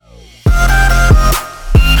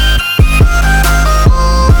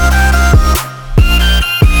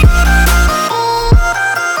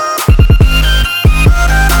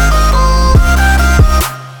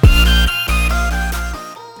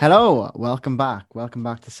welcome back. Welcome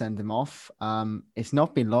back to Send Him Off. It's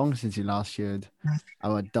not been long since you last heard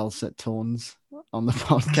our dulcet tones on the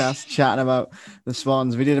podcast chatting about the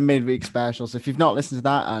Swans. We did a midweek special, so if you've not listened to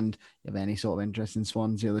that and you have any sort of interest in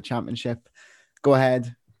Swansea or the Championship, go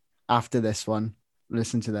ahead after this one,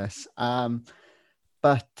 listen to this.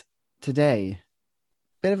 But today,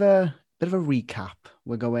 bit of a recap.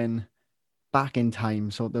 We're going back in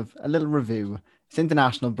time, sort of a little review. It's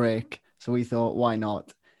international break, so we thought, why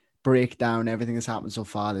not break down everything that's happened so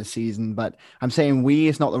far this season? But I'm saying we,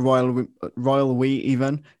 it's not the royal we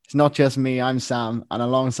even. It's not just me. I'm Sam, and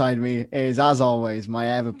alongside me is, as always,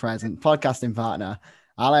 my ever-present podcasting partner,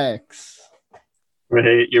 Alex.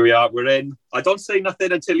 Here we are. We're in. I don't say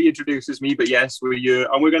nothing until he introduces me, but yes, we're here,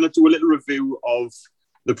 and we're going to do a little review of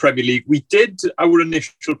the Premier League. We did our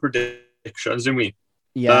initial predictions, didn't we?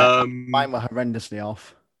 Yeah, mine were horrendously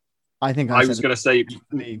off. I think I was going to say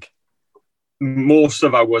league. Most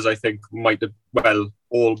of ours, I think, might have,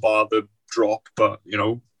 all bar the drop, but,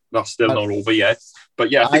 that's still not over yet.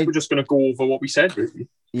 But yeah, I think we're just going to go over what we said, really.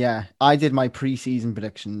 Yeah, I did my pre-season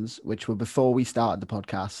predictions, which were before we started the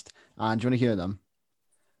podcast. And do you want to hear them?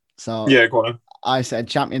 So yeah, go on. I said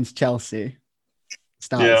champions Chelsea,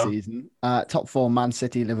 start of the season. Top four, Man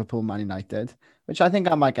City, Liverpool, Man United, which I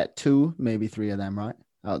think I might get 2, maybe 3 of them, right?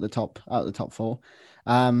 Out of the top 4.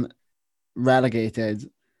 Relegated,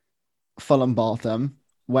 Fulham bottom,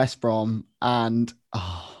 West Brom, and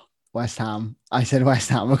West Ham. I said West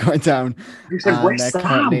Ham were going down. You said West Ham. They're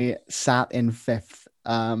currently sat in 5th.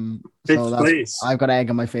 Fifth place. I've got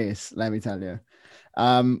egg on my face, let me tell you.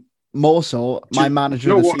 More so, my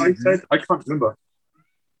manager of the season. I said? I can't remember.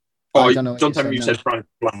 Don't tell me you said Frank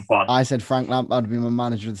Lampard. I said Frank Lampard would be my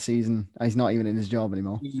manager of the season. He's not even in his job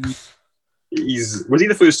anymore. Was he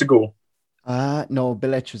the first to go? No,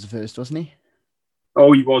 Bilic was the first, wasn't he?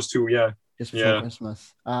 Oh, he was too, yeah. Just before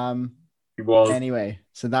Christmas. He was. Anyway,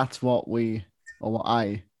 so that's what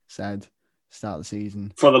I said start of the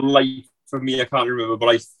season. For the life of me, I can't remember, but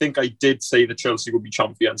I think I did say that Chelsea would be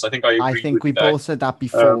champions. I think we both said that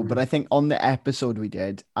before, but I think on the episode we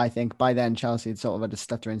did, I think by then Chelsea had sort of had a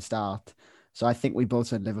stuttering start. So I think we both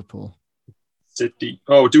said Liverpool. City.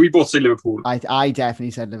 Oh, do we both say Liverpool? I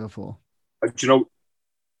definitely said Liverpool. Do you know?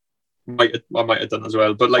 I might have done as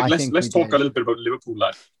well, but let's talk a little bit about Liverpool,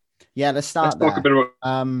 lad. Yeah, let's start. Talk a bit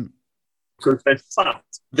about. So they're sat.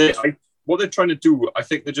 What they're trying to do, I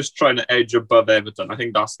think they're just trying to edge above Everton. I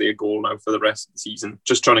think that's their goal now for the rest of the season.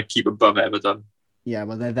 Just trying to keep above Everton. Yeah,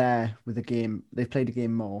 well, they're there with the game. They've played a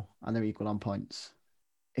game more, and they're equal on points.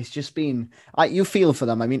 It's just been. You feel for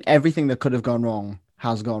them. I mean, everything that could have gone wrong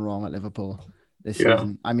has gone wrong at Liverpool this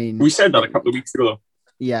season. I mean, we said that a couple of weeks ago.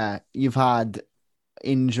 Yeah, you've had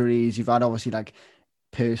injuries. You've had obviously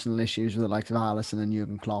personal issues with the likes of Alisson and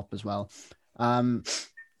Jurgen Klopp as well. And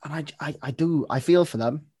I feel for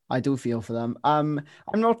them. I do feel for them. I'm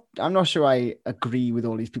not sure I agree with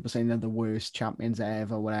all these people saying they're the worst champions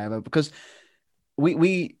ever, whatever, because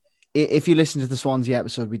we if you listen to the Swansea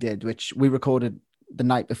episode we did, which we recorded the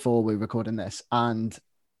night before we were recording this, and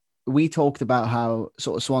we talked about how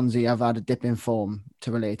sort of Swansea have had a dip in form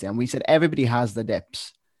to relate it, and we said everybody has the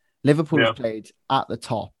dips. Liverpool have played at the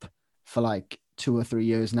top for 2 or 3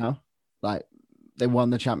 years now. They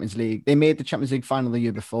won the Champions League. They made the Champions League final the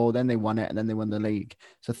year before, then they won it, and then they won the league.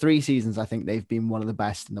 So 3 seasons, I think they've been one of the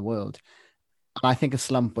best in the world. And I think a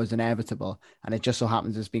slump was inevitable, and it just so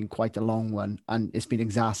happens it's been quite a long one, and it's been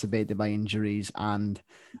exacerbated by injuries and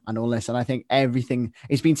all this. And I think everything,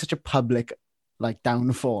 it's been such a public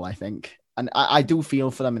downfall, I think. And I do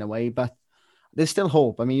feel for them in a way, but there's still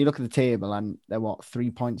hope. I mean, you look at the table and they're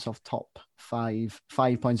 3 points off top 5,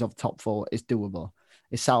 5 points off top 4 is doable.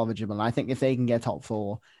 It's salvageable. And I think if they can get top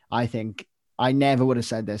 4, I never would have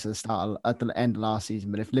said this at the end of last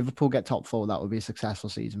season, but if Liverpool get top 4, that would be a successful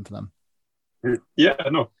season for them. Yeah,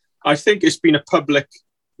 no. I think it's been a public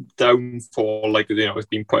downfall, it's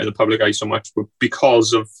been put in the public eye so much, but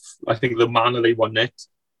because of, I think, the manner they won it.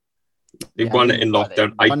 They won it in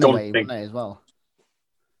lockdown. I don't think as well.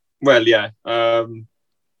 Well, yeah.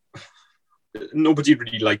 Nobody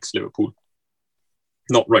really likes Liverpool.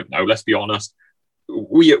 Not right now, let's be honest.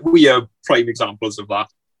 We are prime examples of that.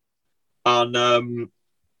 And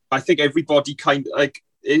I think everybody kind of,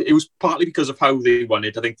 it was partly because of how they won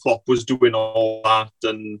it. I think Klopp was doing all that.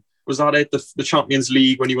 And was that it? The Champions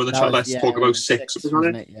League when he won the Champions League? Let's talk about 6.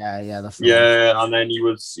 Wasn't it? Yeah, that's and then he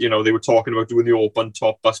was, they were talking about doing the open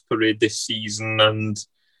top bus parade this season, and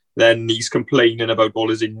then he's complaining about all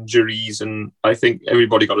his injuries, and I think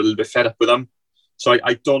everybody got a little bit fed up with him. So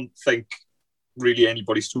I don't think really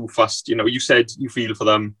anybody's too fussed. You said you feel for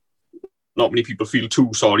them. not many people feel too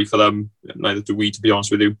sorry for them. Neither do we, to be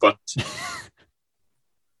honest with you. But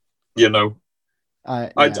you know, Yeah.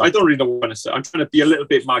 I don't really know what to say. I'm trying to be a little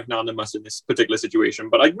bit magnanimous in this particular situation,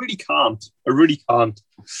 but I really can't. I really can't.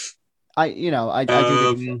 I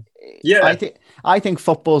do. Yeah. I think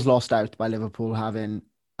football's lost out by Liverpool having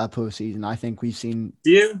a postseason. I think we've seen.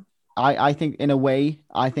 Yeah. I think in a way,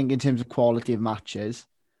 I think in terms of quality of matches,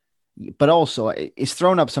 but also it's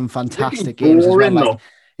thrown up some fantastic games as well. Like,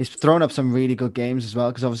 it's thrown up some really good games as well,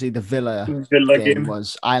 because obviously the Villa game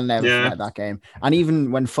was, I'll never forget that game. And even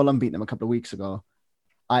when Fulham beat them a couple of weeks ago,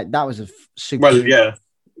 that was a super. Well, yeah,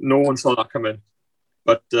 no one saw that coming.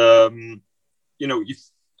 But you know, you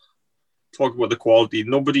talk about the quality.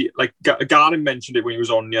 Nobody, like Garen mentioned it when he was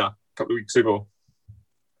on, a couple of weeks ago.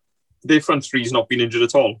 Their front three's not been injured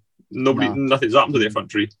at all. Nothing's happened to their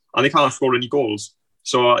front three, and they can't score any goals.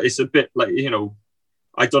 So it's a bit like, you know,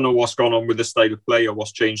 I don't know what's gone on with the style of play or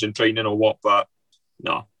what's changed in training or what, but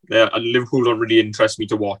no, Liverpool don't really interest me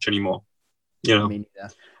to watch anymore. You know,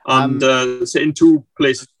 and sitting 2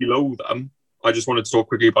 places below them, I just wanted to talk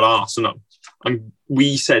quickly about Arsenal. And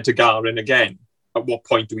we said to Garen again, at what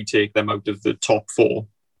point do we take them out of the top 4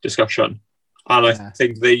 discussion? And I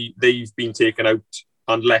think they've been taken out,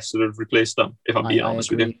 and Leicester have replaced them, if I'm being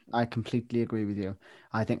honest with you. I completely agree with you.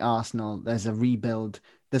 I think Arsenal, there's a rebuild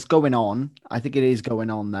that's going on. I think it is going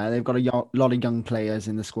on there. They've got a lot of young players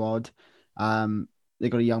in the squad.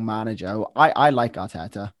 They've got a young manager. I like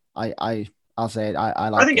Arteta. I'll say it.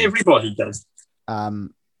 I think everybody does.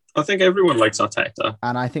 I think everyone likes Arteta.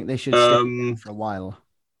 And I think they should stick for a while,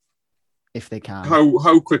 if they can.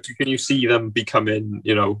 How quickly can you see them becoming,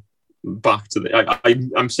 you know, back to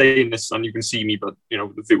the... I'm saying this and you can see me, but, you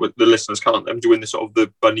know, the listeners can't. I'm doing this sort of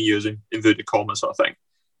the bunny ears in inverted commas sort of thing.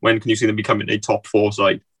 When can you see them becoming a top 4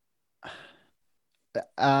 side?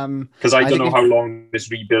 Because I don't know how long this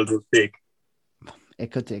rebuild will take.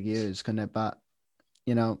 It could take years, couldn't it? But,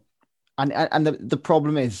 you know, and the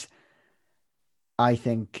problem is, I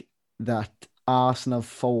think that Arsenal have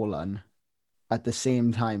fallen at the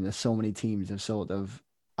same time that so many teams have sort of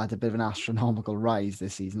had a bit of an astronomical rise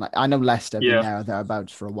this season. Like, I know Leicester have been there or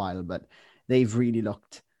thereabouts for a while, but they've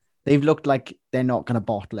looked like they're not going to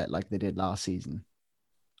bottle it like they did last season,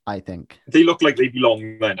 I think. They look like they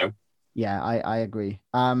belong there now. Yeah, I agree.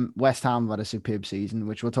 West Ham had a superb season,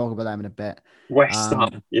 which we'll talk about them in a bit. West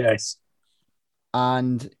Ham, yes.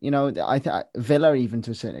 And, you know, I think Villa, even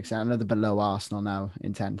to a certain extent, I know they're below Arsenal now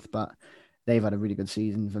in 10th, but they've had a really good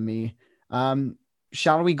season for me.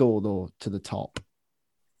 Shall we go, though, to the top?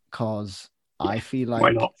 Because I feel like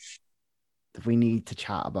why not? We need to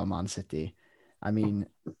chat about Man City. I mean,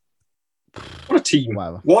 what a team.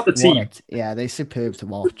 Wow. What a team. Yeah, they're superb to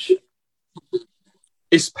watch.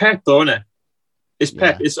 It's Pep, though, isn't it? It's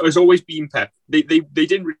Pep. Yeah. It's always been Pep. They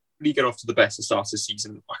didn't really get off to the best of start this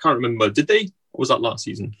season. I can't remember. Did they? Or was that last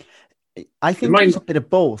season? I think it was a bit of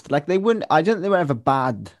both. Like, I don't think they were ever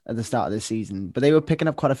bad at the start of the season, but they were picking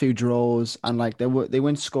up quite a few draws, and like they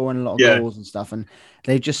weren't scoring a lot of goals and stuff, and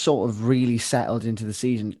they just sort of really settled into the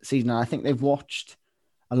season. And I think they've watched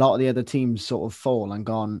a lot of the other teams sort of fall and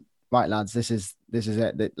gone, right, lads, this is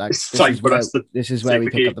it. Like, this is where we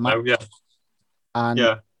pick up the match.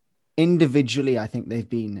 And individually, I think they've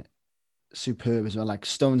been superb as well. Like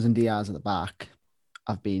Stones and Diaz at the back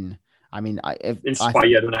have been. I mean,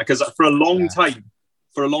 inspired, because for a long time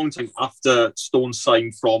after Stones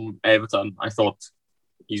signed from Everton, I thought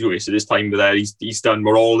he's wasted his time there. He's done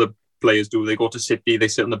what all the players do. They go to City, they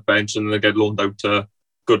sit on the bench, and they get loaned out to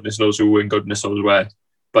goodness knows who and goodness knows where.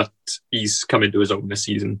 But he's come into his own this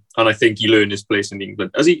season, and I think he learned his place in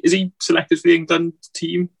England. Is he selected for the England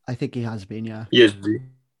team? I think he has been. Yeah. Yes.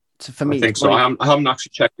 So for me, I think so. I haven't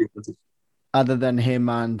actually checked it. Other than him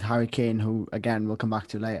and Harry Kane, who again we'll come back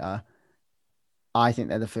to later, I think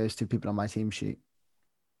they're the first 2 people on my team sheet.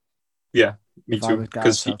 Yeah, me too.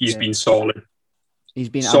 Because he's been solid. He's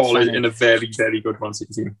been solid in a very, very good Man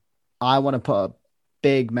City team. I want to put a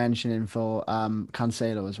big mention in for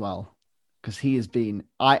Cancelo as well, because he has been.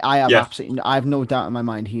 I have no doubt in my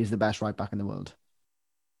mind he is the best right back in the world.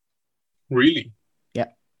 Really? Yeah,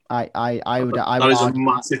 I would. That is a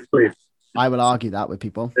massive claim. I will argue that with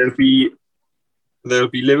people. There'll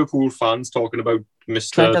be Liverpool fans talking about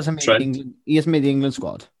Mr. Trent. He hasn't made the England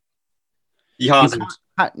squad. He hasn't.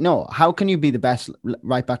 No, how can you be the best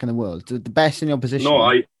right back in the world? The best in your position? No,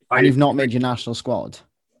 and you've not made your national squad.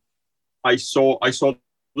 I saw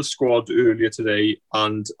the squad earlier today,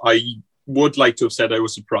 and I would like to have said I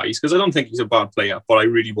was surprised, because I don't think he's a bad player, but I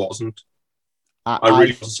really wasn't. I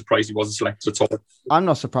really wasn't surprised he wasn't selected at all. I'm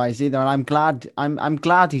not surprised either, and I'm glad. I'm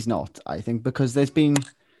glad he's not. I think because there's been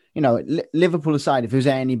Liverpool aside, if it was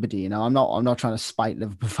anybody, I'm not trying to spite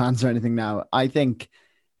Liverpool fans or anything now. I think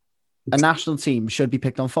a national team should be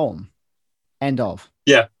picked on form. End of.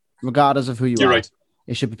 Yeah. Regardless of who you You're are. right.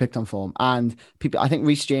 It should be picked on form. And I think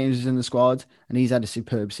Reece James is in the squad and he's had a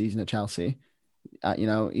superb season at Chelsea.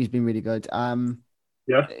 He's been really good.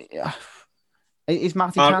 Yeah. Is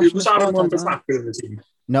Matty Cash in the was squad? Aaron Wan-Bissaka in the team?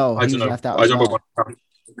 No, I he don't was know. left out I as don't well. know.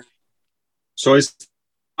 So is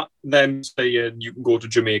them saying you can go to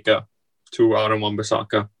Jamaica to Aaron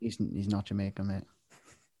Wan-Bissaka? He's not Jamaican, mate.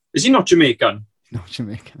 Is he not Jamaican? He's not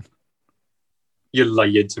Jamaican. You're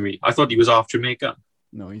lying to me. I thought he was half Jamaican.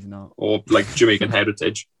 No, he's not. Or like Jamaican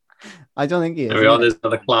heritage. I don't think he is. There we are. There's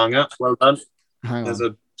another clanger. Well done. Hang on. There's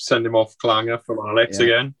a send him off clanger from Alex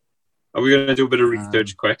again. Are we going to do a bit of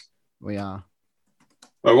research quick? We are.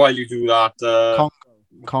 Well, while you do that,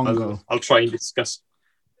 Congo. I'll try and discuss.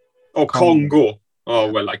 Oh, Congo.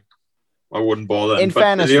 Oh, well, I wouldn't bother. In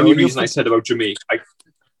fairness, the only reason I said about Jamaica,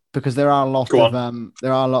 because there are a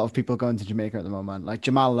lot of people going to Jamaica at the moment, like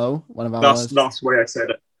Jamal Lowe, one of ours. That's why I said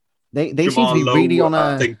it. They seem to be really on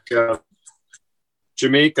a. I think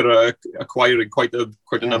Jamaica are acquiring quite a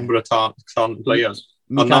number of talented players,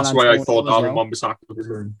 and that's why I thought Aaron Wan-Bissaka was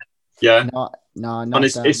in. Yeah, no, and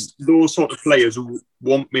it's those sort of players who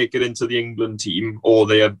won't make it into the England team, or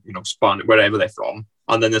they're Spanish, wherever they're from,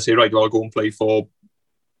 and then they say, right, well, I'll go and play for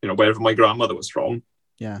wherever my grandmother was from.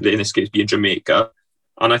 Yeah, in this case, being Jamaica,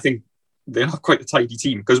 and I think they are quite a tidy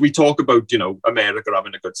team because we talk about America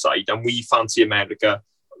having a good side, and we fancy America.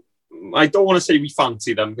 I don't want to say we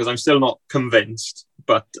fancy them because I'm still not convinced,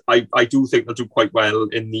 but I do think they'll do quite well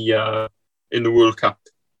in the World Cup,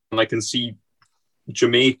 and I can see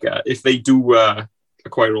Jamaica, if they do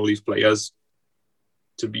acquire all these players,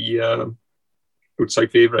 to be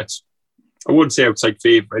outside favourites. I wouldn't say outside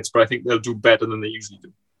favourites, but I think they'll do better than they usually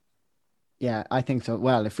do. Yeah, I think so.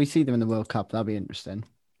 Well, if we see them in the World Cup, that'll be interesting,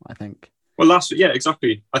 I think. Well,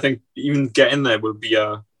 exactly. I think even getting there will be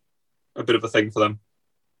a bit of a thing for them.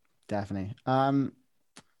 Definitely. I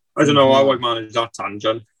don't know how I managed that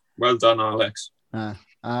tangent. Well done, Alex.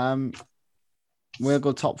 We'll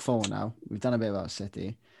go top four now. We've done a bit about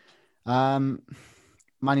City. Man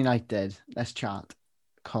United. Let's chat.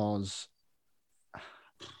 Cause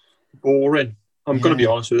boring. I'm going to be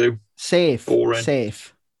honest with you. Boring.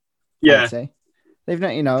 Safe. Yeah. They've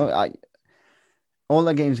not. All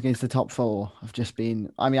the games against the top four have just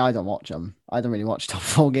been. I mean, I don't watch them. I don't really watch top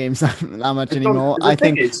four games that much anymore. I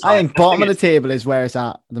think bottom of the table is where it's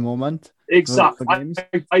at the moment. Exactly.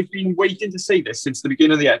 I've been waiting to say this since the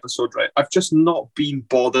beginning of the episode, right? I've just not been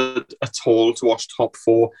bothered at all to watch top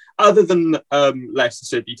four, other than Leicester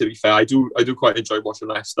City, to be fair. I do quite enjoy watching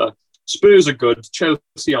Leicester. Spurs are good.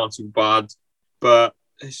 Chelsea aren't too bad. But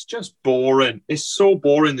it's just boring. It's so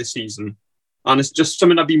boring this season. And it's just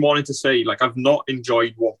something I've been wanting to say. Like, I've not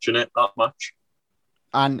enjoyed watching it that much.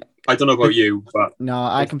 And I don't know about you, but... No,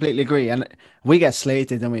 I completely agree. And we get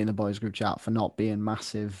slated, don't we, in the boys group chat for not being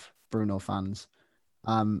massive Bruno fans.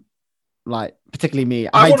 Particularly me.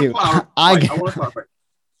 I want to clarify.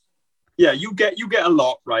 Yeah, you get a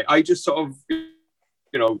lot, right? I just sort of,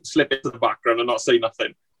 slip into the background and not say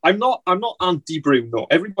nothing. I'm not anti-Bruno.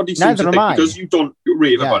 Everybody seems to think because you don't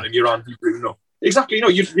rave about him, you're anti-Bruno. Exactly. No,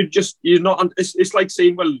 you're not. It's like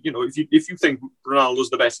saying, well, if you think Ronaldo's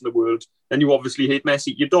the best in the world, then you obviously hate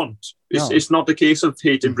Messi. You don't. It's not the case of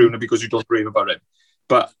hating Bruno because you don't rave about him.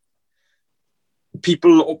 But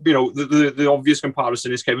people, the obvious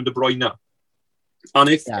comparison is Kevin De Bruyne. And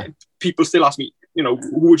if people still ask me, who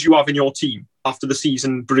would you have in your team after the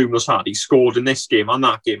season Bruno's had? He scored in this game and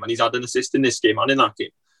that game, and he's had an assist in this game and in that game.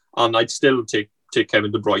 And I'd still take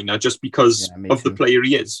Kevin De Bruyne just because of the player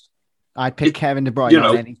he is. I'd pick Kevin De Bruyne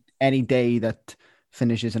on any day that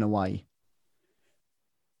finishes in a Y.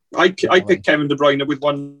 I pick Kevin De Bruyne with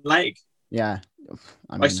one leg. Yeah.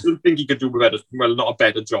 I still think he could do a better, well, not a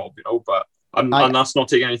better job, but and that's not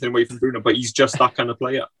taking anything away from Bruno, but he's just that kind of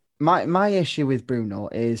player. My issue with Bruno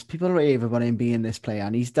is people rave about him being this player,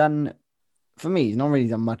 and he's done, for me, he's not really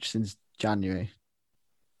done much since January.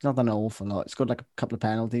 He's not done an awful lot. He's got like a couple of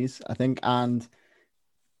penalties, I think, and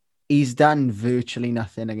he's done virtually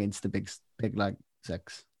nothing against the big like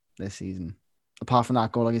six this season. Apart from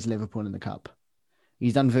that goal against Liverpool in the Cup.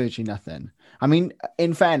 He's done virtually nothing. I mean,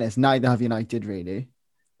 in fairness, neither have United really.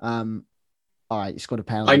 All right, he scored a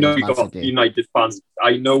penalty. I know we've got United fans.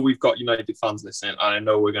 I know we've got United fans listening, and I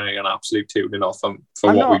know we're going to get an absolute tuning off for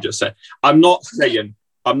what we just said. I'm not saying,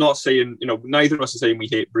 neither of us are saying we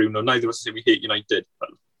hate Bruno. Neither of us are saying we hate United.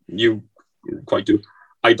 You quite do.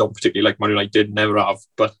 I don't particularly like Man United, never have.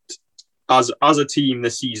 But as a team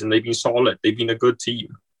this season, they've been solid. They've been a good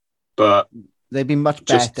team. But They've been much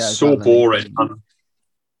just better. so boring. And,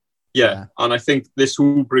 Yeah. and I think this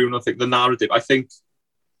whole Bruno thing, the narrative,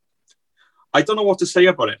 I don't know what to say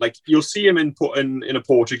about it. Like, you'll see him in a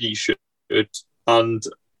Portuguese shirt, and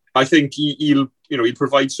I think he'll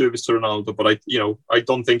provide service to Ronaldo, but I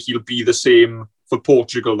don't think he'll be the same for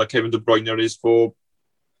Portugal that Kevin De Bruyne is for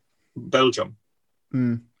Belgium.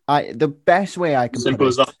 The best way I can Simple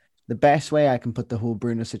as that. The best way I can put the whole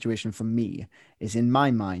Bruno situation for me is, in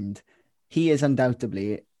my mind, he is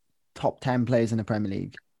undoubtedly top 10 players in the Premier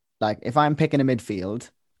League. Like, if I'm picking a midfield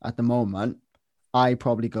at the moment, I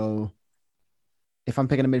probably go. If I'm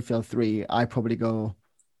picking a midfield 3, I probably go.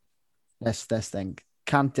 Let's think.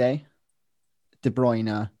 Kante, De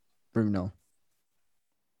Bruyne, Bruno.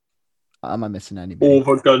 Am I missing anybody?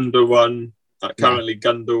 Over Gundogan, currently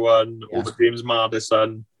Gundogan, over James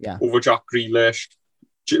Maddison, over Jack Grealish.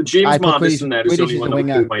 James Maddison there is the only one that would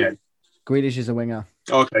turn my head. Grealish is a winger.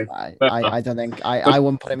 Okay. I don't think I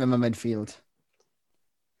wouldn't put him in my midfield.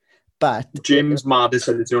 But James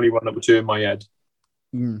Maddison is the only one that would turn my head.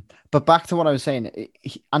 But back to what I was saying,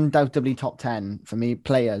 undoubtedly top 10 for me,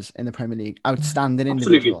 players in the Premier League, outstanding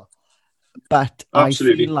individual. But I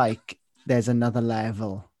feel like there's another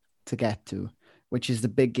level to get to, which is the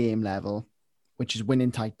big game level, which is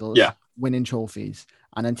winning titles, winning trophies.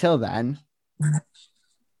 And until then,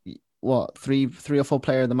 what, three or four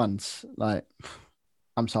player of the months? Like,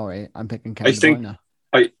 I'm sorry, I'm picking Kevin De Bruyne.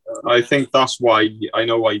 I think that's why I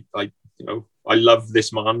love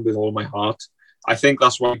this man with all my heart. I think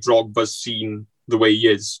that's why Drogba's seen the way he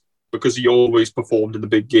is, because he always performed in the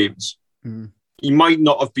big games. He might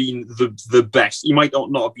not have been the best. He might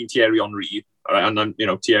not have been Thierry Henry. And then,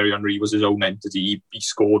 Thierry Henry was his own entity. He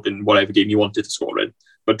scored in whatever game he wanted to score in.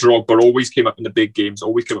 But Drogba always came up in the big games,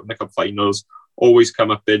 always came up in the cup finals, always come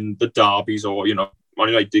up in the derbies or, Man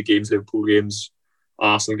United games, Liverpool games,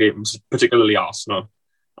 Arsenal games, particularly Arsenal.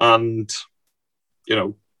 And,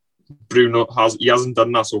 Bruno hasn't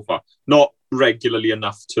done that so far. Not regularly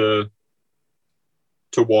enough to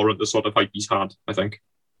warrant the sort of hype he's had, I think.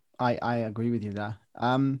 I agree with you there.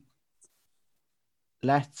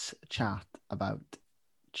 Let's chat about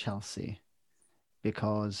Chelsea,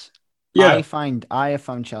 because I have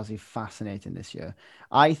found Chelsea fascinating this year.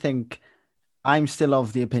 I think I'm still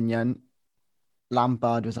of the opinion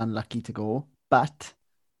Lampard was unlucky to go, but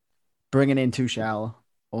bringing in Tuchel,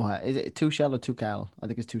 or is it Tuchel or Tuchel? I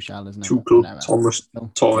think it's Tuchel, isn't it?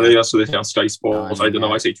 Tuchel, Thomas, yeah, so they say on Sky Sports. I don't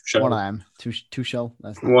know. I say Tuchel. One of them. Tuchel.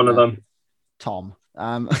 That's one of them. Tom.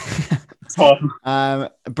 Tom.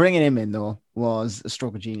 Bringing him in though was a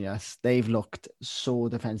stroke of genius. They've looked so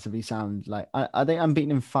defensively sound. Like, are they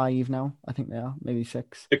unbeaten in 5 now? I think they are, maybe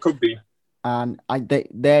 6. It could be. And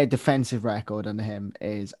their defensive record under him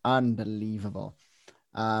is unbelievable.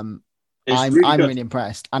 I'm really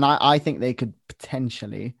impressed, and I think they could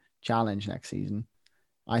potentially challenge next season.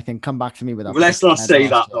 I think come back to me with that. Let's not say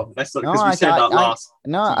that though. Let's not, because we said that last.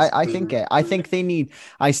 I think it. I think they need.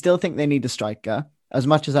 I still think they need a striker. As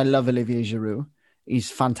much as I love Olivier Giroud, he's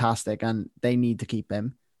fantastic, and they need to keep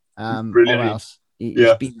him. Or else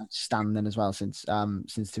he's been outstanding as well since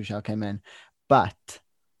Tuchel came in. But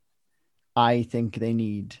I think they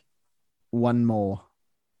need one more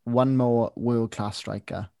world-class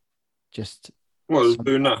striker.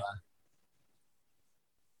 Werner.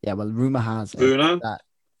 Yeah, well, rumor has it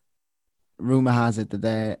that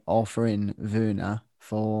they're offering Werner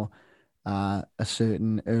for a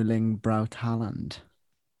certain Erling Braut Haaland.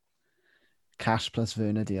 Cash plus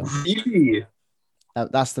Werner deal. Really?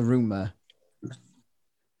 That's the rumor.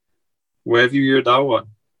 Where have you heard that one?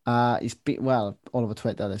 He's all over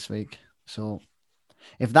Twitter this week. So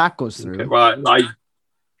if that goes through, well,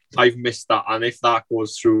 I've missed that, and if that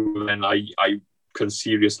goes through, then I can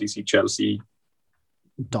seriously see Chelsea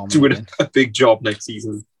doing a big job next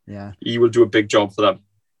season. Yeah, he will do a big job for them.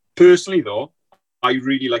 Personally, though, I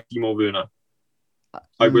really like Timo Werner.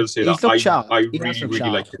 I will say that. I really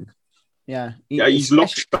like him. Yeah, he's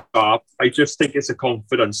looked sharp. I just think it's a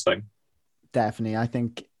confidence thing. Definitely, I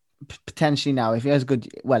think potentially now, if he has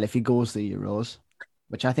if he goes to the Euros,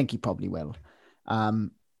 which I think he probably will.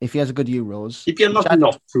 If he has a good Euros, he'd be unlucky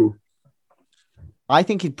not to. I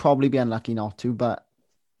think he'd probably be unlucky not to, but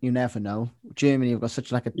you never know. Germany have got such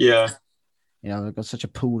they've got such a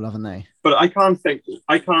pool, haven't they? But I can't think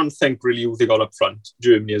really who they got up front.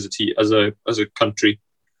 Germany as a country.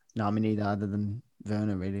 No, I mean neither, other than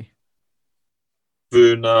Werner, really.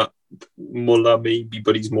 Werner, Muller maybe,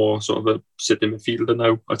 but he's more sort of a sitting midfielder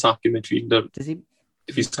now, attacking midfielder. Does he?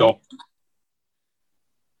 If he's got,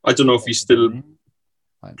 I don't know if he's still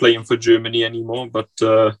playing for Germany anymore, but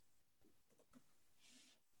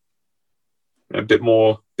A bit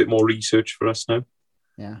more research for us now.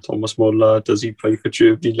 Yeah. Thomas Muller, does he play for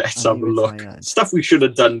Germany? Let's have a look. Stuff we should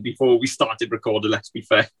have done before we started recording, let's be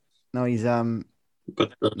fair. No, he's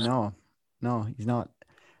But no, he's not.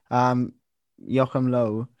 Joachim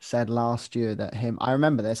Low said last year that I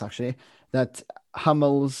remember this actually, that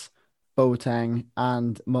Hummels, Boateng,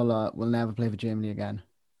 and Muller will never play for Germany again.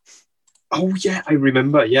 Oh yeah, I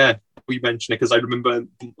remember. Yeah, we mentioned it because I remember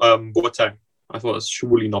Boateng. I thought it was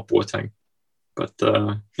surely not Boateng, but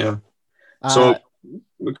yeah. So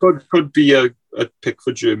it could be a pick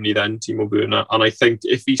for Germany then, Timo Werner. And I think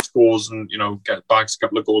if he scores and bags a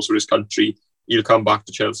couple of goals for his country, he'll come back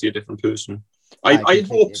to Chelsea a different person. I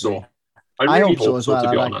hope so. I really hope so as well. To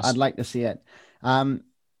be honest, I'd like to see it.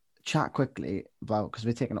 Chat quickly about, because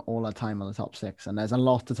we're taking all our time on the top six, and there's a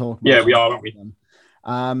lot to talk about. Yeah, we are, aren't we?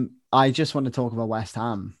 I just want to talk about West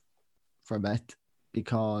Ham for a bit,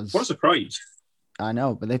 because what a surprise! I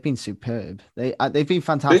know, but they've been superb. They've been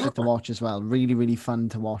fantastic to watch as well. Really, really fun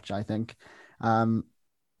to watch, I think.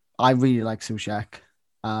 I really like Souček.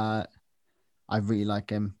 I really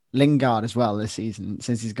like him. Lingard as well this season,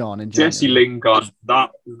 since he's gone in January. Jesse Lingard,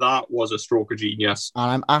 that was a stroke of genius.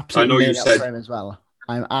 And I'm absolutely made up for him as well.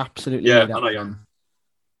 I'm absolutely made up for him.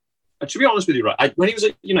 And to be honest with you, right, when he was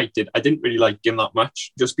at United, I didn't really like him that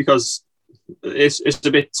much, just because it's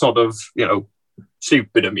a bit sort of,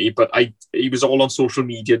 stupid of me, but he was all on social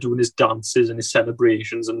media doing his dances and his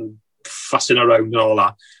celebrations and fussing around and all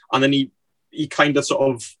that. And then he kind of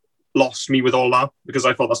sort of lost me with all that, because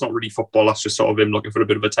I thought that's not really football. That's just sort of him looking for a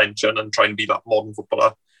bit of attention and trying to be that modern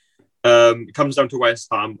footballer. It comes down to West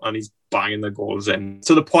Ham and he's banging the goals in,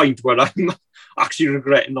 to the point where I'm actually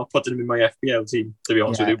regretting not putting him in my FPL team, to be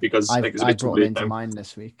honest with you, because I think it's a bit too late now. Mine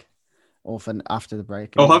this week, often after the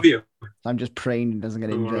break. Oh, have you? I'm just praying he doesn't get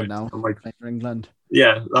injured now. Playing for England.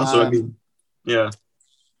 Yeah, that's what I mean. Yeah.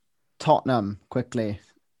 Tottenham, quickly.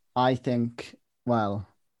 I think,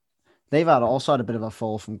 they've also had a bit of a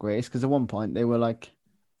fall from grace, because at one point they were like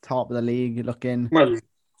top of the league looking. Well,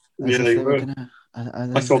 yeah, they were.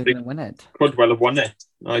 I thought they win it. Could well have won it.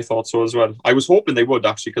 I thought so as well. I was hoping they would,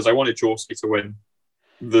 actually, because I wanted Jose to win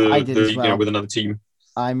the with another team.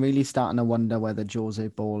 I'm really starting to wonder whether Jose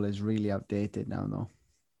Ball is really outdated now, though.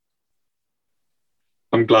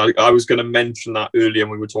 I'm glad. I was going to mention that earlier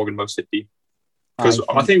when we were talking about City, because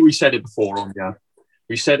I think we said it before.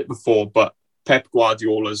 We said it before, but Pep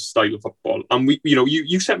Guardiola's style of football, and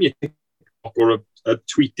you sent me a TikTok or a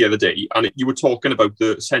tweet the other day, and you were talking about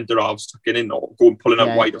the centre halves tucking in or pulling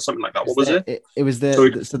out wide or something like that. What was it? It was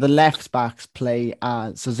the left backs play.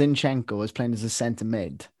 So Zinchenko was playing as a centre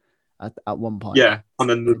mid at one point. Yeah, and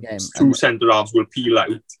then the two centre halves will peel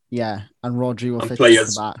out. Yeah, and Rodri will fit at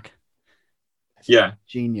the back. Yeah,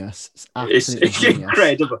 genius. It's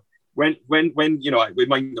incredible. When we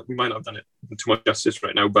might not have done it too much justice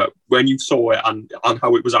right now, but when you saw it and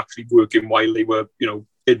how it was actually working while they were,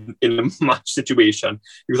 in a match situation,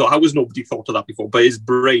 you thought, how was nobody thought of that before? But his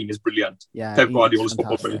brain is brilliant. Yeah, Pep Guardiola's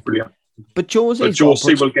football brain is brilliant. But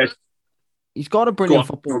Jose will get. He's got a brilliant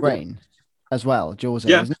football brain as well. Jose,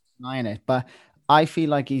 there's no denying it. But I feel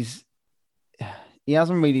like he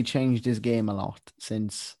hasn't really changed his game a lot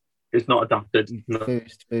since. It's not adapted. No.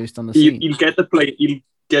 First on the scene. He'll get the play. He'll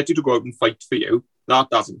get you to go out and fight for you. That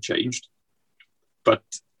hasn't changed. But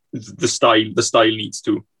the style needs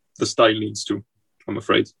to. The style needs to, I'm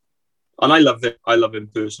afraid. And I love it. I love him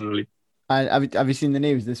personally. Have you seen the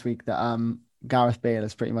news this week that Gareth Bale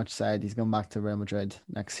has pretty much said he's going back to Real Madrid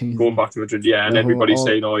next season? Going back to Madrid, yeah. And everybody's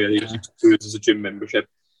saying, he has a gym membership.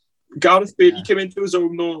 Gareth Bale, he came into his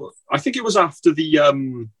own, though. I think it was after the...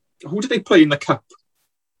 who did they play in the Cup?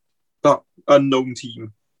 That unknown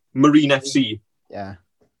team. Marine FC. Yeah.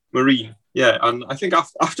 Marine. Yeah, and I think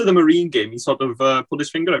after the Marine game, he sort of put his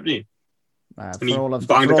finger out, didn't he? And he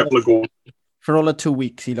banged a couple of goals. For all of 2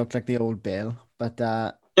 weeks, he looked like the old Bale,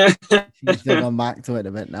 but he's still gone back to it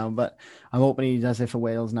a bit now. But I'm hoping he does it for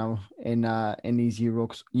Wales now in these World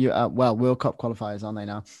Cup qualifiers, aren't they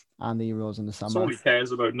now? And the Euros in the summer. That's all he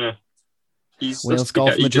cares about now. Wales Golf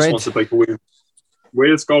Madrid. He just wants to play for Wales.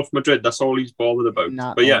 Wales Golf Madrid, that's all he's bothered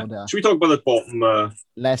about. But yeah, should we talk about the bottom?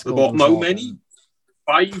 Less the bottom, how many?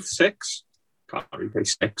 5, 6? Can't really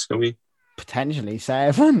say 6, can we? Potentially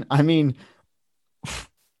 7. I mean,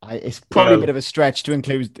 it's probably a bit of a stretch to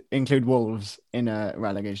include Wolves in a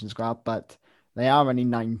relegation scrap, but they are only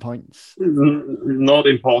 9 points. Not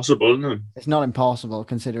impossible, no. It's not impossible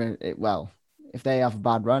considering it. Well, if they have a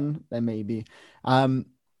bad run, then maybe. I want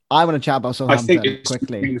to chat about Southampton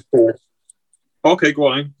quickly. Okay, go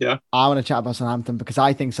on. Yeah. I want to chat about Southampton because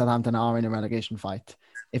I think Southampton are in a relegation fight.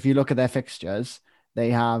 If you look at their fixtures, they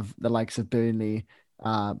have the likes of Burnley,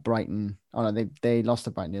 Brighton. Oh no, they lost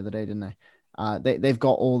to Brighton the other day, didn't they? They've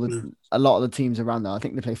got a lot of the teams around there. I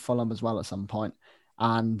think they play Fulham as well at some point.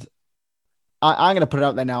 And I'm going to put it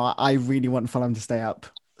out there now. I really want Fulham to stay up.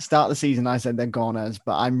 Start of the season, I said they're goners,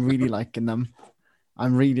 but I'm really liking them.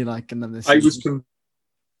 I'm really liking them this season.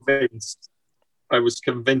 I was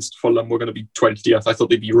convinced Fulham were going to be 20th. I thought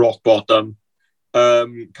they'd be rock bottom.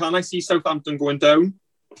 Can I see Southampton going down?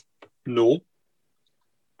 No.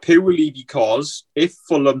 Purely because if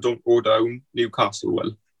Fulham don't go down, Newcastle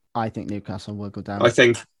will. I think Newcastle will go down. I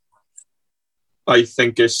think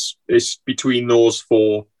it's between those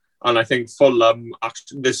four. And I think Fulham,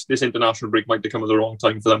 actually, this international break might come at the wrong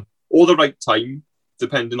time for them. Or the right time,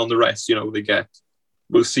 depending on the rest, they get.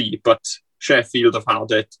 We'll see. But Sheffield have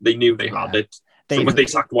had it. They knew they had it. But they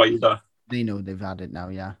sacked Wilder. They know they've had it now,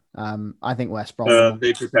 yeah. I think West Brom...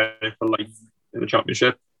 they prepare for life in the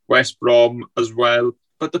Championship. West Brom as well.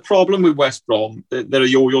 But the problem with West Brom, they're a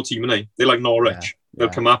yo-yo team, aren't they? They're like Norwich. They'll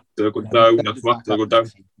come up, they'll go down, they'll come up, they'll go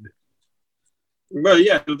down. Well,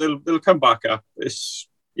 yeah, they'll come back up. It's...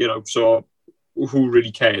 so who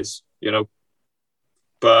really cares,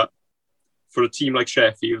 But for a team like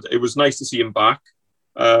Sheffield, it was nice to see him back.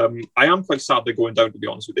 I am quite sad they're going down, to be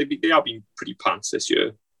honest with you. They have been pretty pants this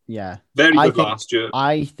year. Yeah. Very good last year.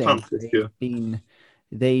 I think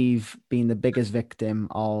they've been the biggest victim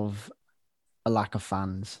of a lack of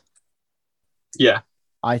fans. Yeah.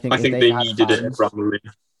 I think they needed fans, it.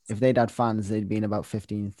 If they'd had fans, they'd been about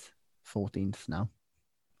 15th, 14th now.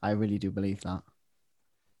 I really do believe that.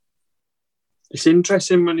 It's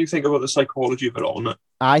interesting when you think about the psychology of it all, isn't it?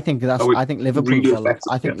 I think Liverpool. Really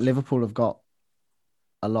Liverpool have got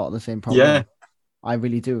a lot of the same problem. Yeah, I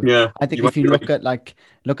really do. Yeah, I think if you look at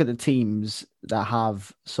the teams that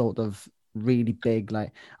have sort of really big,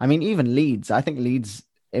 even Leeds. I think Leeds,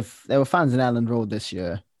 if there were fans in Elland Road this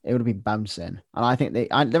year, it would have been bouncing. And I think they're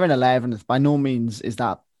in 11th. By no means is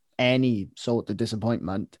that any sort of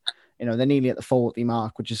disappointment. They're nearly at the 40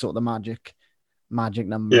 mark, which is sort of the magic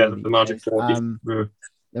number. Yeah, the magic 40.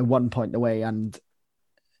 They're 1 point away, and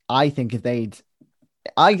I think if they'd,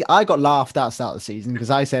 I got laughed at start of the season because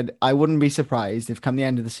I said I wouldn't be surprised if come the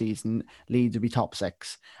end of the season Leeds would be top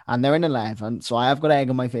 6, and they're in 11th, so I have got egg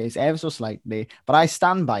on my face ever so slightly, but I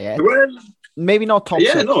stand by it. Well, maybe not top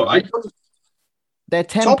 6. No, they're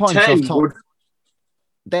 10 top points 10 off top.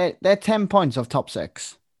 They're 10 points off top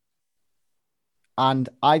 6, and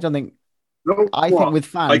I don't think. I think with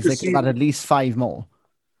fans, they could have had at least 5 more.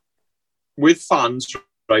 With fans,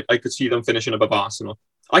 right, I could see them finishing above Arsenal.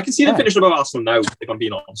 I can see them finishing above Arsenal now, if I'm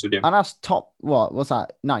being honest with you. And that's top, what's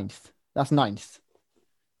that? 9th. That's 9th.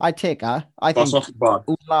 I'd take that. That's not bad.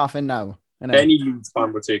 Who's laughing now? Any Leeds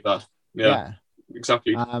fan would take that. Yeah.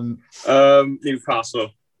 Exactly. Newcastle.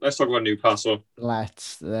 Let's talk about Newcastle.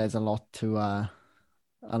 There's a lot to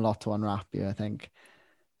unwrap here, I think.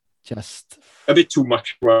 Just a bit too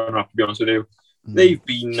much to unwrap, to be honest with you. They've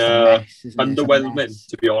been underwhelming,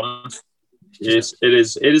 to be honest. It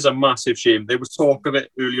is a massive shame. There was talk of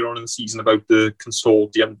it earlier on in the season about the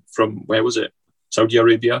consortium from, where was it? Saudi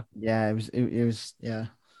Arabia? Yeah, it was yeah.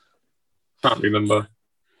 Can't remember.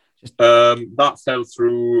 That fell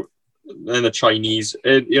through. And the Chinese,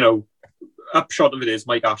 upshot of it is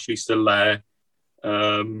Mike Ashley's still there.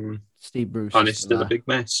 Steve Bruce. And it's still a big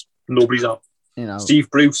mess. Nobody's up. Steve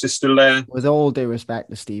Bruce is still there. With all due respect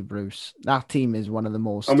to Steve Bruce, that team is one of the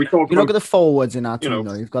most. And look at the forwards in that team.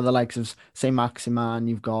 You've got the likes of Saint-Maximin,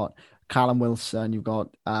 you've got Callum Wilson, you've got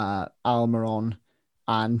Almiron,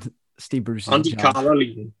 and Steve Bruce. Andy Carroll.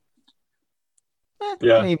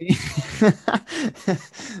 Yeah, maybe.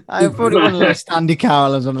 I probably wouldn't list Andy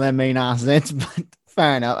Carroll as one of their main assets, but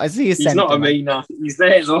fair enough. I see he's not a main asset. He's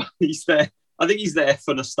there though. He's there. I think he's there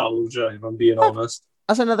for nostalgia, if I'm being honest.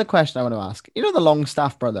 That's another question I want to ask. The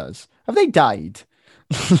Longstaff brothers, have they died?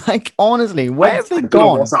 Honestly, where have they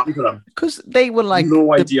gone? What's happened to them? Because they were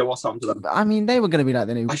no idea what's happened to them. I mean, they were going to be like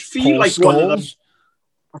the new. I feel like one of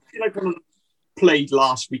them played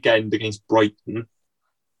last weekend against Brighton.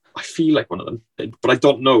 I feel like one of them did, but I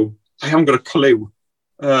don't know. I haven't got a clue.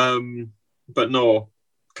 But no,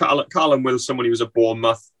 Callum Wilson, when he was at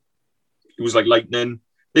Bournemouth, he was like lightning.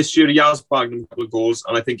 This year he has bagged a couple of goals,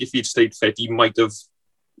 and I think if he'd stayed fit, he might have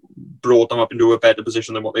brought them up into a better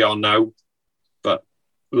position than what they are now. But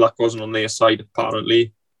luck wasn't on their side,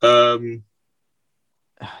 apparently. What can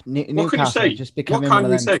you say? What can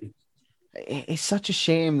we say? It's such a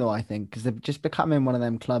shame, though, I think, because they're just becoming one of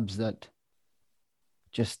them clubs that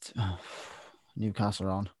just Newcastle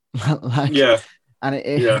are on. Yeah. And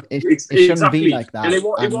it shouldn't be like that. And it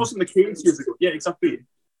wasn't the case years ago. Yeah, exactly.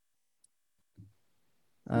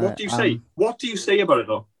 What do you say? What do you say about it,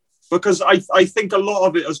 though? because I think a lot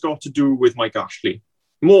of it has got to do with Mike Ashley.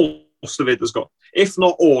 Most of it has got, if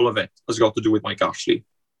not all of it, has got to do with Mike Ashley.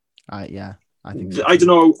 Yeah, I think so I don't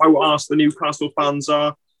know how asked the Newcastle fans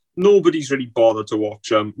are. Nobody's really bothered to watch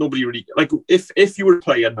them. Nobody really, like, if you were a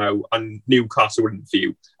player now and Newcastle were in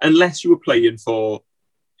view, unless you were playing for,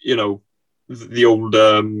 you know, the old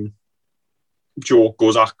joke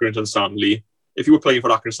goes Accrington Stanley. If you were playing for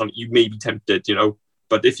Accrington Stanley, you may be tempted, you know.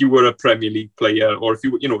 But if you were a Premier League player, or if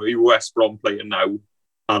you were a West Brom player now,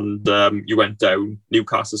 and you went down,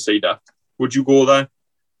 Newcastle stayed up, would you go there?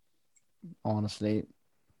 Honestly, it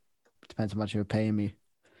depends how much you're paying me.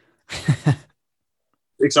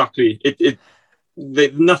 Exactly.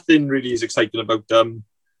 Nothing really is exciting about them.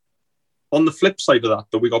 On the flip side of that,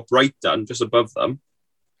 though, we got Brighton just above them.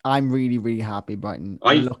 I'm really, really happy Brighton.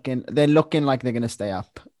 They're looking like they're going to stay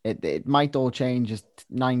up. It might all change. Just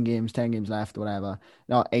 9 games, 10 games left, whatever.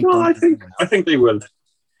 No, 8. No, I think they will.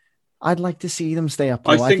 I'd like to see them stay up.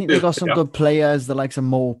 Though. I think they've got some good players. The likes of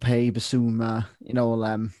Morpay, Basuma, you know, all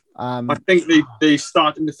them. I think they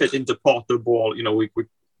starting to fit into Potter ball. You know, we're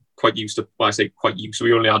quite used to. Well, I say quite used. So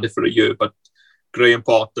we only had it for a year, but Graham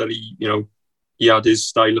Potter, he had his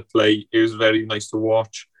style of play. It was very nice to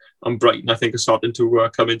watch. And Brighton, I think, are starting to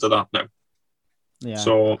come into that now. Yeah.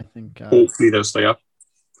 So I think, hopefully they'll stay up.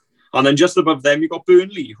 And then just above them, you got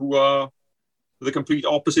Burnley, who are the complete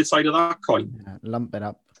opposite side of that coin. Yeah, lump it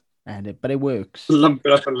up, but it works. Lump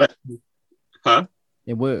it up and huh?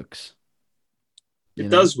 It works. It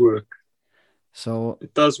does work. So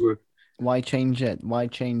it does work. Why change it? Why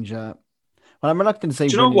change? Well, I'm reluctant to say.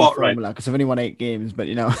 Do you know what? Formula, because I've only won 8 games, but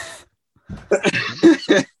you know.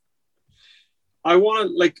 I want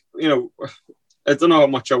to, I don't know how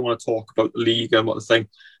much I want to talk about the league and what the thing.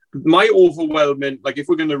 My overwhelming, if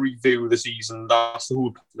we're going to review the season, that's the whole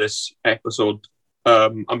of this episode.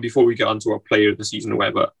 And before we get onto our player of the season or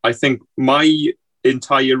whatever, I think my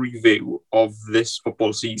entire review of this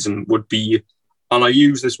football season would be, and I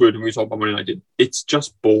use this word when we talk about Man United, it's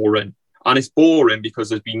just boring. And it's boring because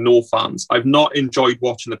there's been no fans. I've not enjoyed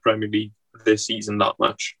watching the Premier League this season that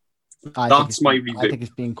much. That's my review. I think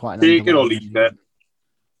it's been quite an take it or leave it.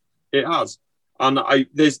 It has. And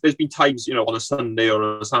there's been times, on a Sunday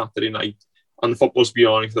or a Saturday night, and the football's been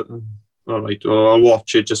on, all right, I'll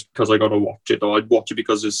watch it just because I got to watch it, or I'd watch it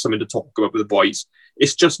because there's something to talk about with the boys.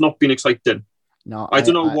 It's just not been exciting. No, I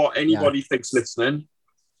don't know what anybody thinks listening,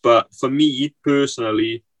 but for me,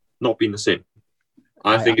 personally, not been the same.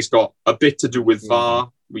 I think it's got a bit to do with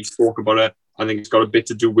VAR. We spoke about it. I think it's got a bit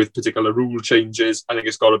to do with particular rule changes. I think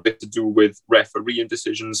it's got a bit to do with refereeing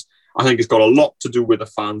decisions. I think it's got a lot to do with the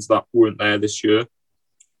fans that weren't there this year.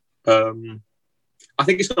 I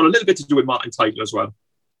think it's got a little bit to do with Martin Tyler as well.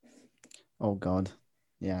 Oh God,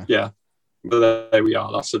 yeah, yeah. But there we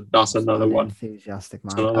are. That's another one. Enthusiastic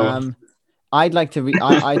man. I'd like to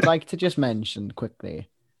I'd like to just mention quickly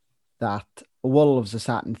that Wolves are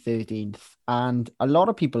sat in 13th, and a lot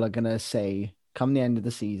of people are gonna say, come the end of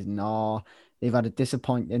the season, they've had a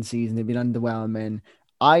disappointing season, they've been underwhelming.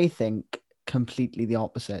 I think completely the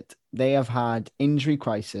opposite. They have had injury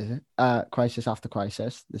crisis after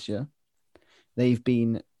crisis this year. They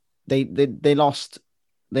lost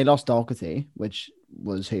Doherty, which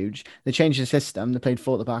was huge. They changed the system. They played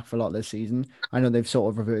 4 at the back for a lot of this season. I know they've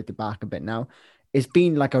sort of reverted back a bit now. It's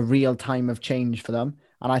been like a real time of change for them.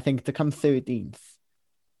 And I think to come 13th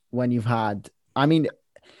when you've had, when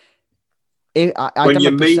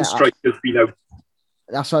your main striker's been out.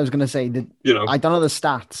 That's what I was going to say. I don't know the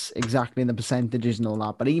stats exactly and the percentages and all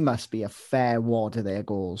that, but he must be a fair wad of their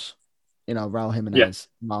goals. Raul Jimenez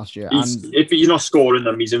last year. If he's not scoring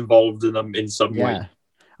them, he's involved in them in some way.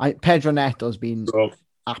 Pedro Neto's been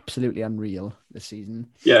absolutely unreal this season.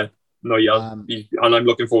 Yeah. No, yeah. And I'm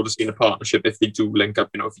looking forward to seeing a partnership if they do link up,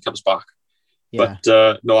 if he comes back. Yeah.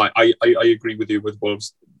 But no, I agree with you with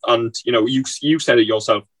Wolves. And, you said it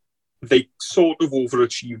yourself. They sort of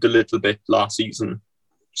overachieved a little bit last season.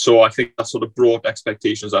 So I think that sort of brought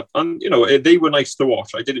expectations up. And, they were nice to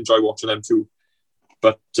watch. I did enjoy watching them too.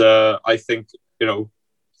 But I think,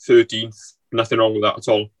 13th, nothing wrong with that at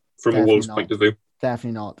all from a Wolves point of view.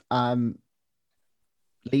 Definitely not.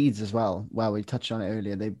 Leeds as well. Well, we touched on it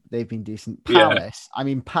earlier. They've been decent. Palace.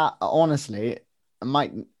 Yeah. Honestly,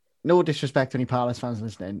 no disrespect to any Palace fans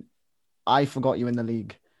listening. I forgot you in the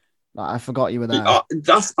league. I forgot you were there. I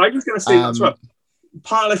was going to say that's right.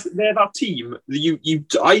 Palace, they're that team.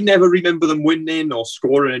 I never remember them winning or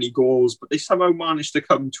scoring any goals, but they somehow managed to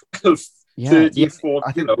come 12, 30, 40.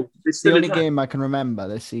 I think the only game I can remember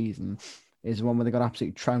this season is the one where they got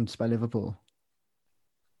absolutely trounced by Liverpool.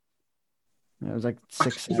 It was like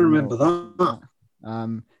 6. I don't remember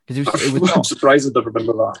that. Because it was. I'm surprised I don't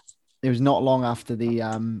remember that. It was not long after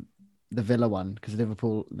the Villa one because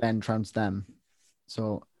Liverpool then trounced them.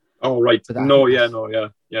 So. Oh right. No, yeah.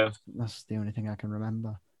 That's the only thing I can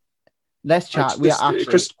remember. Let's chat.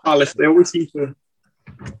 Crystal Palace. They always seem to.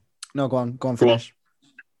 No, go on, finish.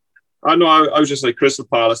 I know. I was just like Crystal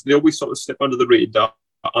Palace. They always sort of slip under the radar,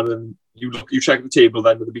 and then you check the table.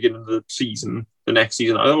 Then at the beginning of the season, the next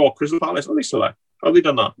season, Crystal Palace. Are they still there? How have they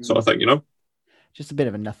done that sort of thing? Just a bit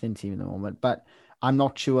of a nothing team at the moment, but I'm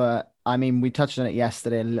not sure. I mean, we touched on it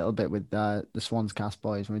yesterday a little bit with the Swans Cast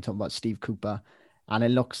boys when we talked about Steve Cooper, and it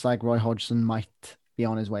looks like Roy Hodgson might be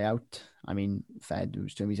on his way out. I mean, fair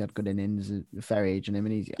dues to him. He's had good innings, a fair age in him,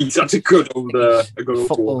 and he's had a good old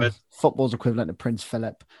football's equivalent to Prince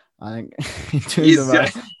Philip, I think, in terms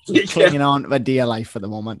of clinging on to a dear life at the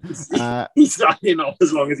moment. He's staying off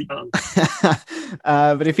as long as he can.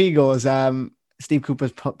 But if he goes, Steve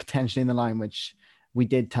Cooper's potentially in the line, which we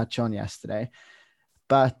did touch on yesterday.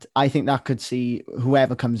 But I think that could see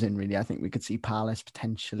whoever comes in, really. I think we could see Palace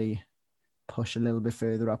potentially push a little bit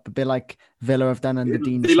further up, a bit like Villa have done under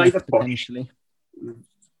Dean Smith, potentially.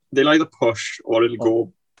 They'll either push or it'll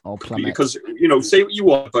go or plummet. Because, say what you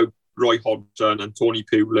want about Roy Hodgson and Tony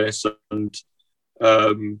Pulis and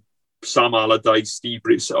Sam Allardyce, Steve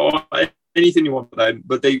Bruce, or anything you want them,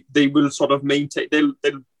 but they will sort of maintain, they'll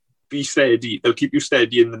be steady, they'll keep you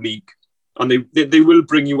steady in the league. And they will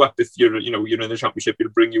bring you up if you're in the Championship, they'll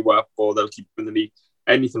bring you up, or they'll keep you in the league,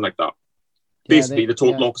 anything like that. Basically, the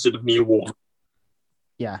total opposite of Neil Warnock.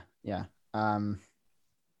 Yeah.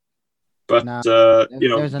 But, that's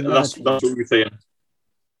what we're saying.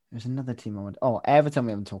 There's another team I want. Oh, Everton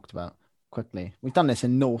we haven't talked about. Quickly. We've done this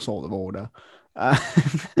in no sort of order.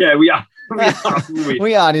 Yeah, we are.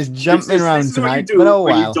 We are just jumping around tonight. But oh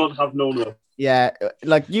well. You don't have no notes. Yeah,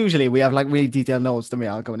 like usually we have like really detailed notes to me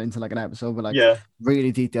going into like an episode, but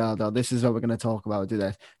really detailed. This is what we're going to talk about. Do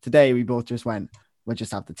this. Today we both just went, we'll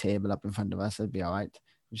just have the table up in front of us. It'll be all right.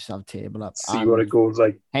 We just have a table up. See what it goes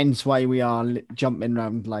like. Hence why we are jumping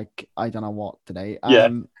around like I don't know what today.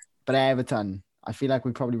 But Everton, I feel like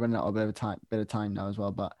we're probably running out of a bit of time now as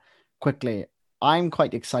well. But quickly, I'm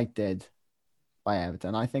quite excited by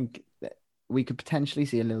Everton. I think that we could potentially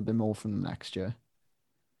see a little bit more from them next year.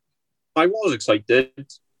 I was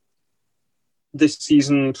excited. This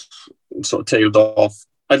season sort of tailed off.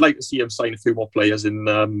 I'd like to see him sign a few more players in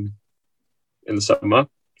the summer.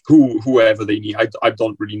 Whoever they need. I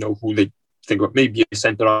don't really know who they think of. Maybe a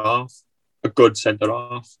centre half, a good centre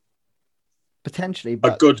half, potentially,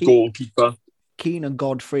 but a good goalkeeper. Keane and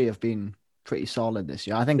Godfrey have been pretty solid this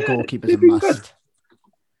year. I think goalkeepers a must.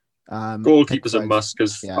 Goalkeepers a must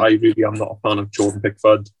because I really am not a fan of Jordan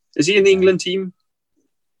Pickford. Is he in the England team?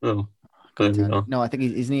 Oh. No, I think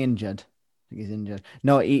isn't he injured? I think he's injured.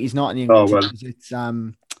 No, he's not in the England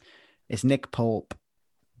team. It's Nick Pope,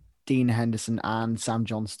 Dean Henderson, and Sam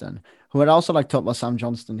Johnston. Who I'd also like to talk about Sam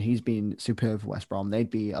Johnston. He's been superb for West Brom. They'd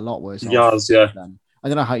be a lot worse off. Yeah. I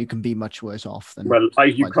don't know how you can be much worse off than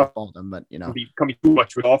you can't them, but can't be too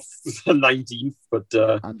much worse off than 19th, but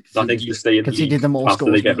I think he'll stay in the league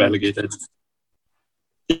after they get relegated.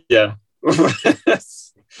 Yeah.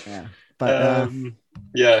 Yeah. But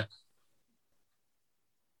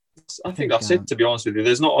I think that's it, to be honest with you.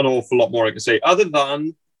 There's not an awful lot more I can say, other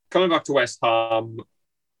than coming back to West Ham,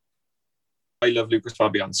 I love Lucas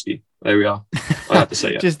Fabianski. There we are. I had to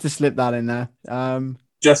say it. Just to slip that in there.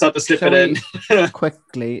 Just had to slip it in.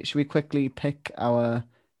 Should we quickly pick our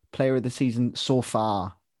player of the season so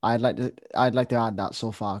far? I'd like to add that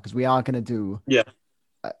so far, because we are going to do... Yeah.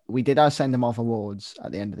 We did our send them off awards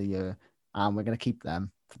at the end of the year, and we're going to keep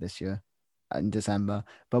them for this year in December.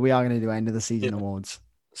 But we are going to do end of the season awards.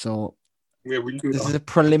 So this is a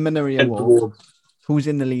preliminary award. Who's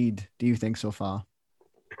in the lead, do you think, so far?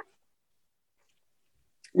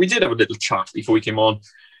 We did have a little chat before we came on.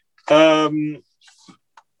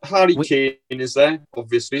 Harry Kane is there,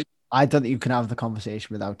 obviously. I don't think you can have the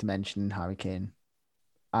conversation without mentioning Harry Kane.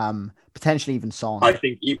 Potentially even Son. I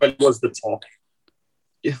think he was the top.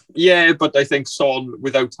 Yeah, but I think Son,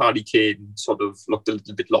 without Harry Kane, sort of looked a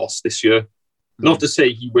little bit lost this year. Not to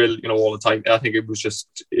say he will, all the time. I think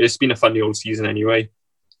it's been a funny old season anyway.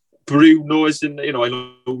 Bruno is in, I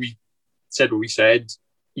know we said what we said.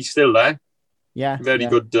 He's still there. Yeah. Very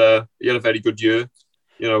good. He had a very good year,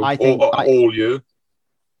 all year.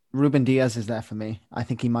 Ruben Diaz is there for me. I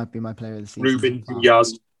think he might be my player of the season. Ruben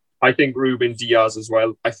Diaz. I think Ruben Diaz as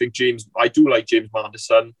well. I do like James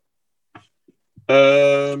Maddison.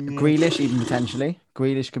 Grealish, even potentially.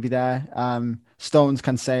 Grealish could be there. Stones,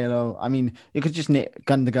 Cancelo. I mean, you could just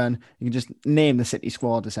Gundogan. You can just name the City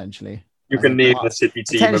squad essentially. You can name the City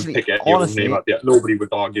team and pick any name out there. Nobody would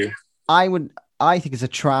argue. I I think it's a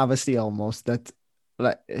travesty almost that,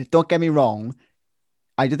 like, don't get me wrong,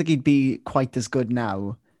 I don't think he'd be quite as good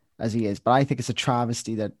now as he is, but I think it's a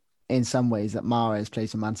travesty that in some ways that Mahrez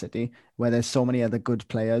plays for Man City, where there's so many other good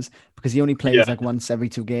players, because he only plays Yeah. like once every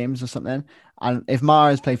 2 games or something. And if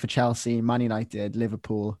Mahrez played for Chelsea, Man United,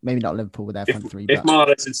 Liverpool, maybe not Liverpool with their front three, If but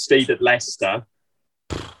Mahrez had stayed at Leicester,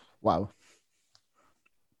 wow.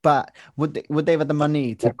 But would they have had the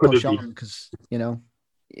money to what could push it be? on? Because, you know,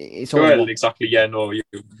 it's all Well, exactly. Yeah, no,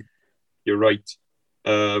 you're right.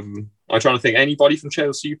 I'm trying to think. Anybody from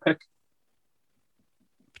Chelsea you pick?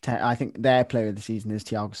 I think their player of the season is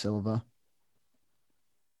Thiago Silva,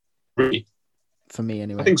 Really? for me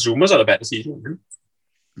anyway. I think Zuma's had a better season.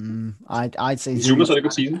 I'd say Zuma's had a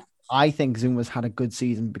good season. I think Zuma's had a good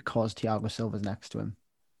season because Thiago Silva's next to him.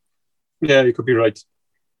 Yeah, you could be right.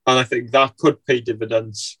 And I think that could pay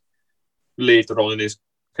dividends later on in his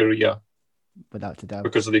career Without a doubt.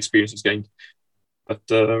 because of the experience he's gained. But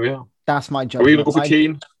yeah. That's my Are judgment. we going to go for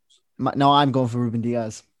Kane? No, I'm going for Ruben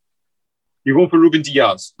Diaz. You're going for Ruben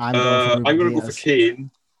Diaz. I'm going I'm going to go for Kane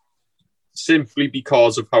simply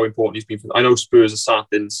because of how important he's been. I know Spurs are sat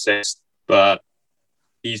in 6th, but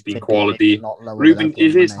he's been quality. Ruben,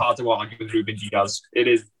 it is hard to argue with Ruben Diaz. It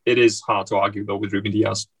is hard to argue though with Ruben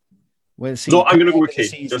Diaz. We'll see. So I'm going to go with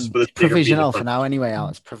Kane just for the provisional for now. Anyway,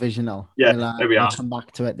 Alex, provisional. Yeah, there we are. We'll come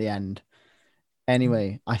back to it at the end.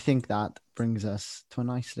 Anyway, I think that brings us to a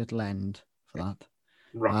nice little end for that.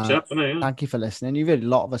 Wraps up. Thank you for listening. You've heard a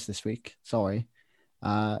lot of us this week. Sorry,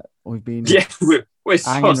 we've been we're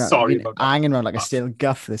so sorry about that. Hanging around like a steel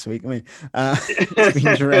guff this week. I mean, it's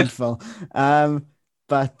been dreadful.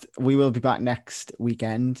 But we will be back next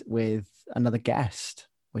weekend with another guest,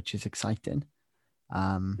 which is exciting.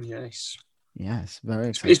 Yes, very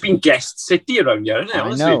exciting. It's been guest city around here, isn't it?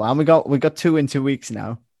 Honestly. I know, and we got 2 in 2 weeks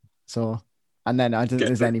now. So, and then I don't think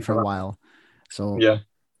there's any for a while. So yeah,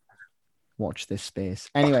 watch this space.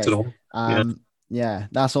 Anyway, yeah,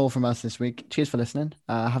 that's all from us this week. Cheers for listening.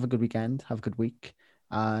 Have a good weekend. Have a good week.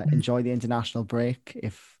 Enjoy the international break.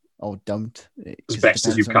 Don't. As best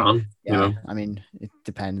as you can. Yeah, you know? I mean, it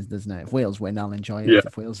depends, doesn't it? If Wales win, I'll enjoy it. Yeah.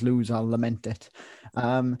 If Wales lose, I'll lament it.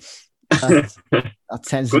 That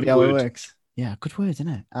tends to be how it works. Yeah, good word, isn't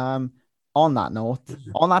it? On that note,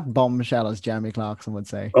 on that bombshell, as Jeremy Clarkson would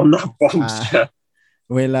say. On that bombshell.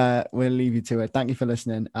 We'll leave you to it. Thank you for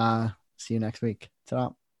listening. See you next week.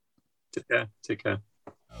 Ta-ra. Take care.